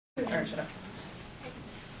Or shut up.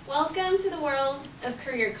 Welcome to the world of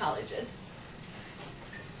career colleges.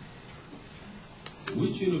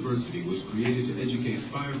 Which university was created to educate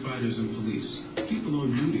firefighters and police, people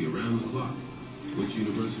on duty around the clock? Which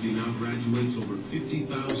university now graduates over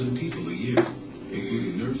 50,000 people a year,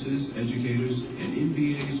 including nurses, educators, and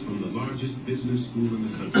MBAs from the largest business school in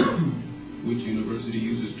the country? Which university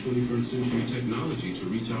uses 21st century technology to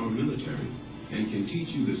reach our military and can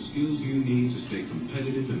teach you the skills you need to stay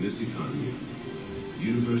competitive in this economy?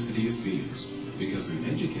 University of Phoenix, because an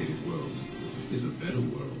educated world is a better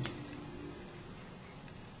world.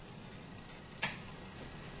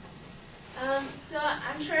 So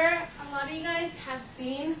I'm sure a lot of you guys have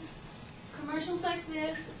seen commercials like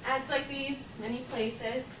this, ads like these, many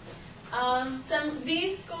places.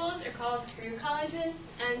 These schools are called career colleges,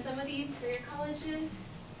 and some of these career colleges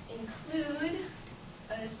include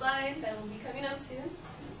a slide that will be coming up soon.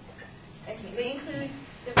 Okay, they include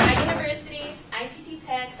DeVry University, ITT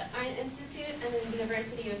Tech, the Art Institute, and the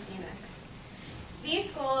University of Phoenix.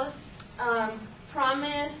 These schools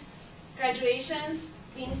promise graduation,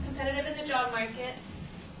 being competitive in the job market,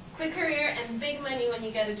 quick career, and big money when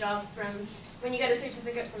you get a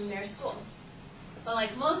certificate from their schools. But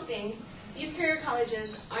like most things, these career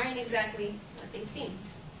colleges aren't exactly what they seem.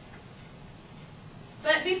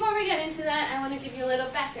 But before we get into that, I want to give you a little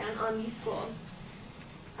background on these schools.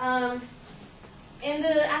 In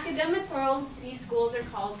the academic world, these schools are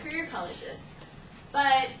called career colleges.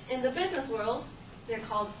 But in the business world, they're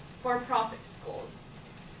called for-profit schools.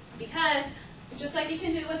 Because just like you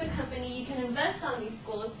can do with a company, you can invest on these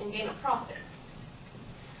schools and gain a profit.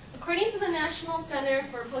 According to the National Center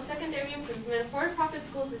for Post-Secondary Improvement, for-profit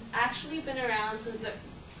schools has actually been around since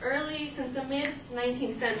the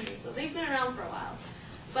mid-19th century, so they've been around for a while.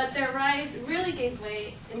 But their rise really gave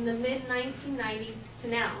way in the mid-1990s to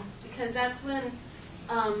now, because that's when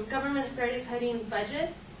government started cutting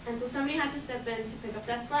budgets, and so somebody had to step in to pick up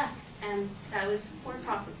that slack, and that was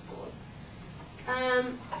for-profit schools.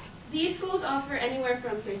 These schools offer anywhere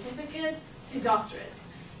from certificates to doctorates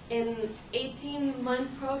in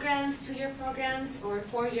 18-month programs, 2-year programs, or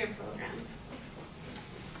 4-year programs.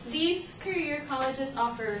 These career colleges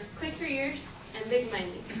offer quick careers and big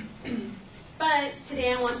money. But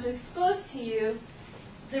today I want to expose to you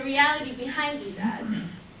the reality behind these ads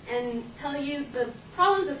and tell you the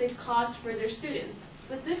problems that they've caused for their students,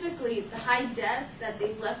 specifically the high debts that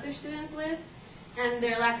they've left their students with and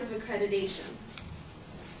their lack of accreditation.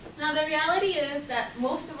 Now, the reality is that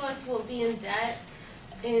most of us will be in debt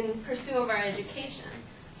in pursuit of our education.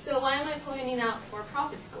 So why am I pointing out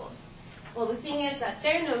for-profit schools? Well, the thing is that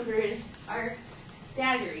their numbers are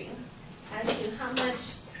staggering as to how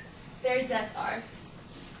much their debts are.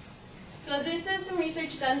 So this is some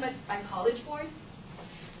research done by College Board.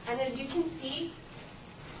 And as you can see,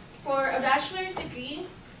 for a bachelor's degree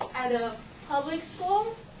at a public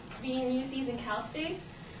school, being UCs and Cal States,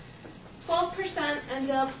 12%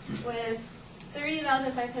 end up with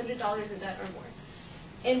 $30,500 in debt or more.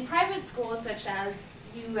 In private schools such as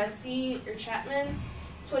USC or Chapman,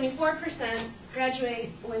 24%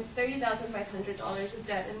 graduate with $30,500 of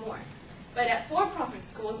debt and more. But at for-profit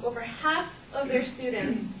schools, over half of their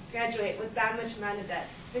students graduate with that much amount of debt,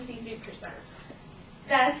 53%.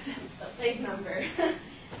 That's a big number.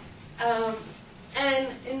 And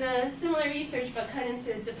in a similar research, but cut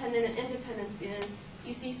into dependent and independent students,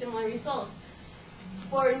 you see similar results.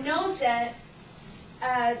 For no debt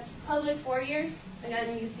at public 4 years,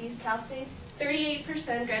 again, UCs, Cal States,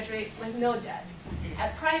 38% graduate with no debt.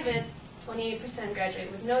 At privates, 28%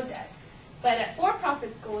 graduate with no debt. But at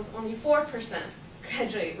for-profit schools, only 4%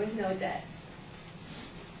 graduate with no debt.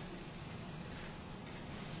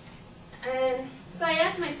 And so I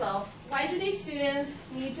asked myself, why do these students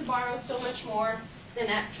need to borrow so much more than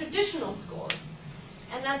at traditional schools?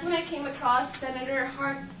 And that's when I came across Senator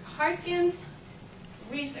Harkin's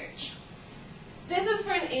research. This is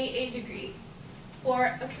for an AA degree.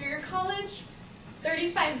 For a career college,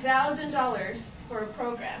 $35,000 for a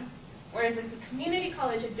program, whereas at the community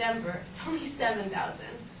college at Denver, it's only $7,000.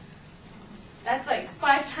 That's like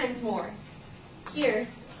 5 times more. Here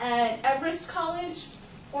at Everest College,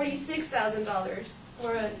 $46,000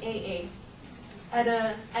 for an AA.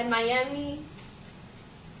 At Miami,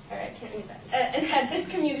 or I can't read that. At this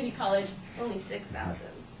community college, it's only $6,000.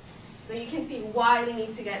 So you can see why they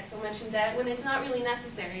need to get so much in debt when it's not really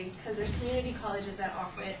necessary, because there's community colleges that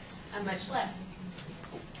offer it at much less.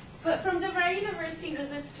 But from DeVry University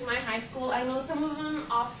visits to my high school, I know some of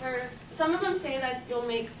them say that you'll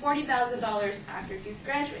make $40,000 after you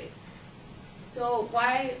graduate. So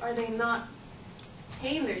why are they not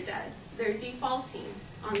paying their debts? They're defaulting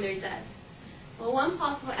on their debts. Well, one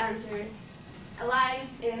possible answer lies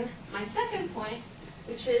in my second point,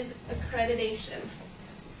 which is accreditation.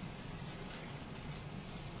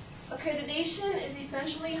 Accreditation is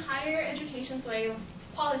essentially higher education's way of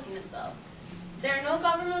policing itself. There are no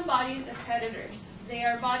government bodies accreditors. They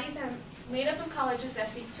are bodies made up of colleges that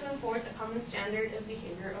seek to enforce a common standard of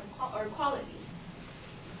behavior or quality.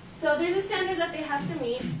 So there's a standard that they have to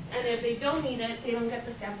meet, and if they don't meet it, they don't get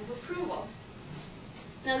the stamp of approval.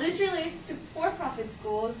 Now this relates to for-profit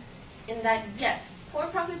schools in that, yes,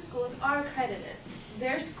 for-profit schools are accredited.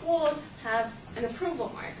 Their schools have an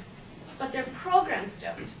approval mark, but their programs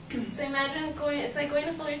don't. So imagine it's like going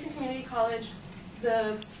to Fullerton Community College.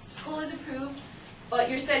 The school is approved, but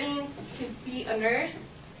you're studying to be a nurse,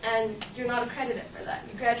 and you're not accredited for that.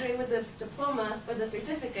 You graduate with a diploma, with a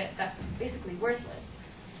certificate that's basically worthless.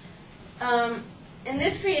 And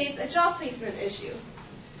this creates a job placement issue.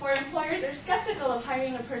 For employers are skeptical of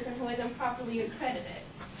hiring a person who isn't properly accredited.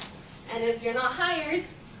 And if you're not hired,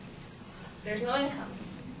 there's no income.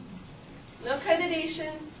 No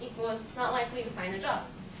accreditation equals not likely to find a job.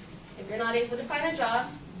 If you're not able to find a job,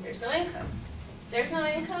 there's no income. There's no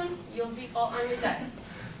income, you'll default on your debt.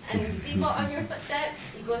 And if you default on your debt,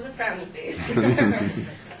 equals a frowny face.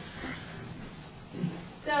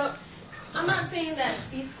 So, I'm not saying that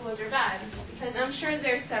these schools are bad, because I'm sure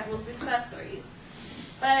there's several success stories.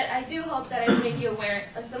 But I do hope that I made you aware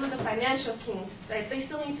of some of the financial kinks that they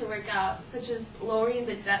still need to work out, such as lowering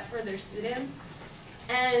the debt for their students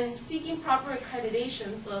and seeking proper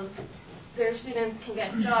accreditation so their students can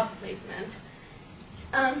get job placement.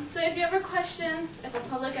 So if you ever question if a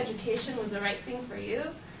public education was the right thing for you,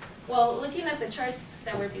 well, looking at the charts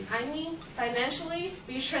that were behind me, financially,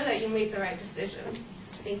 be sure that you made the right decision.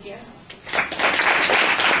 Thank you.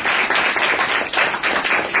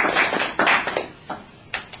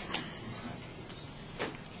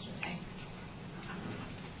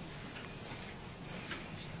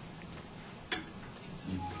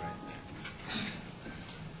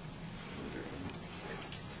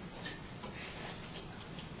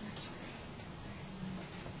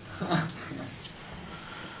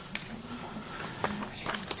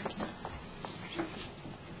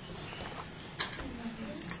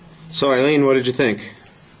 So Eileen, what did you think?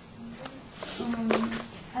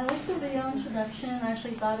 I liked the video introduction. I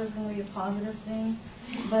actually thought it was going to be a positive thing,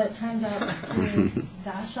 but it turned out to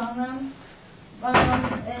dash on them.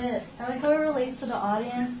 I like how it relates to the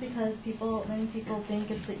audience because many people think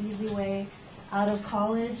it's the easy way out of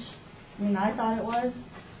college. I mean, I thought it was.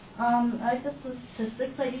 I like the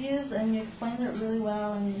statistics that you used, and you explained it really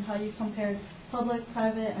well, and how you compared public,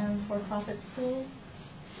 private, and for-profit schools.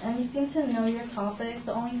 And you seem to know your topic.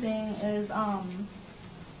 The only thing is, I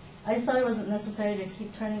just thought it wasn't necessary to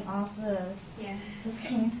keep turning off the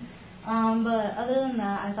screen. But other than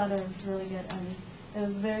that, I thought it was really good, and it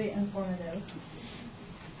was very informative.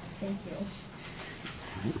 Thank you.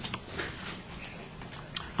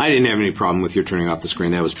 I didn't have any problem with your turning off the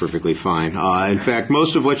screen. That was perfectly fine. In fact,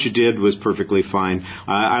 most of what you did was perfectly fine.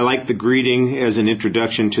 I like the greeting as an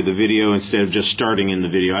introduction to the video instead of just starting in the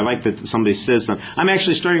video. I like that somebody says something. I'm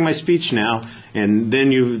actually starting my speech now, and then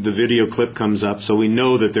the video clip comes up, so we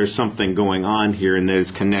know that there's something going on here and that it's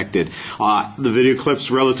connected. The video clip's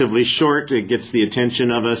relatively short. It gets the attention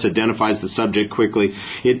of us, identifies the subject quickly.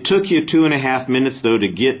 It took you 2.5 minutes, though, to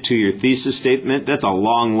get to your thesis statement. That's a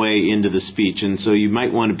long way into the speech, and so you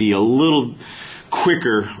might want to be a little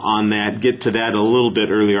quicker on that, get to that a little bit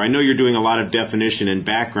earlier. I know you're doing a lot of definition and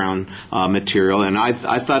background material, and I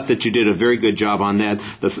thought that you did a very good job on that.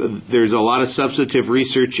 There's a lot of substantive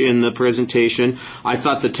research in the presentation. I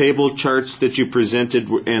thought the table charts that you presented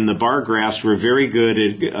and the bar graphs were very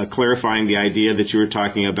good at clarifying the idea that you were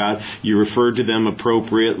talking about. You referred to them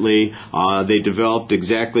appropriately. They developed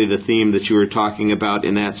exactly the theme that you were talking about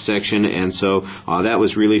in that section, and so that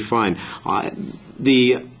was really fine.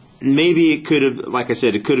 Maybe it could have, like I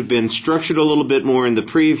said, it could have been structured a little bit more in the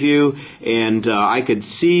preview, and I could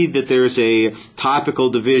see that there's a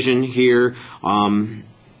topical division here.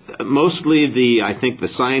 Mostly I think the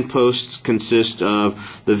signposts consist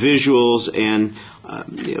of the visuals and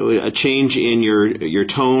a change in your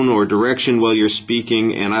tone or direction while you're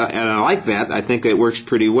speaking, and I like that. I think it works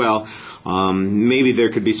pretty well. Maybe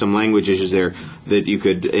there could be some language issues there that you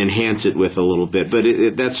could enhance it with a little bit, but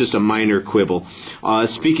that's just a minor quibble.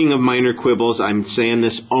 Speaking of minor quibbles, I'm saying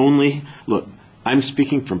this only, look, I'm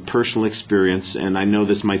speaking from personal experience, and I know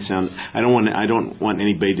this might sound, I don't want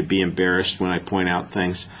anybody to be embarrassed when I point out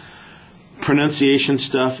things. Pronunciation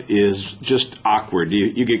stuff is just awkward.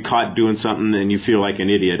 You get caught doing something and you feel like an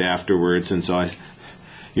idiot afterwards, and so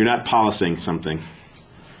you're not policing something.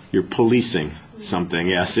 You're policing something.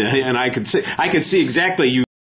 Yes, and I could see exactly you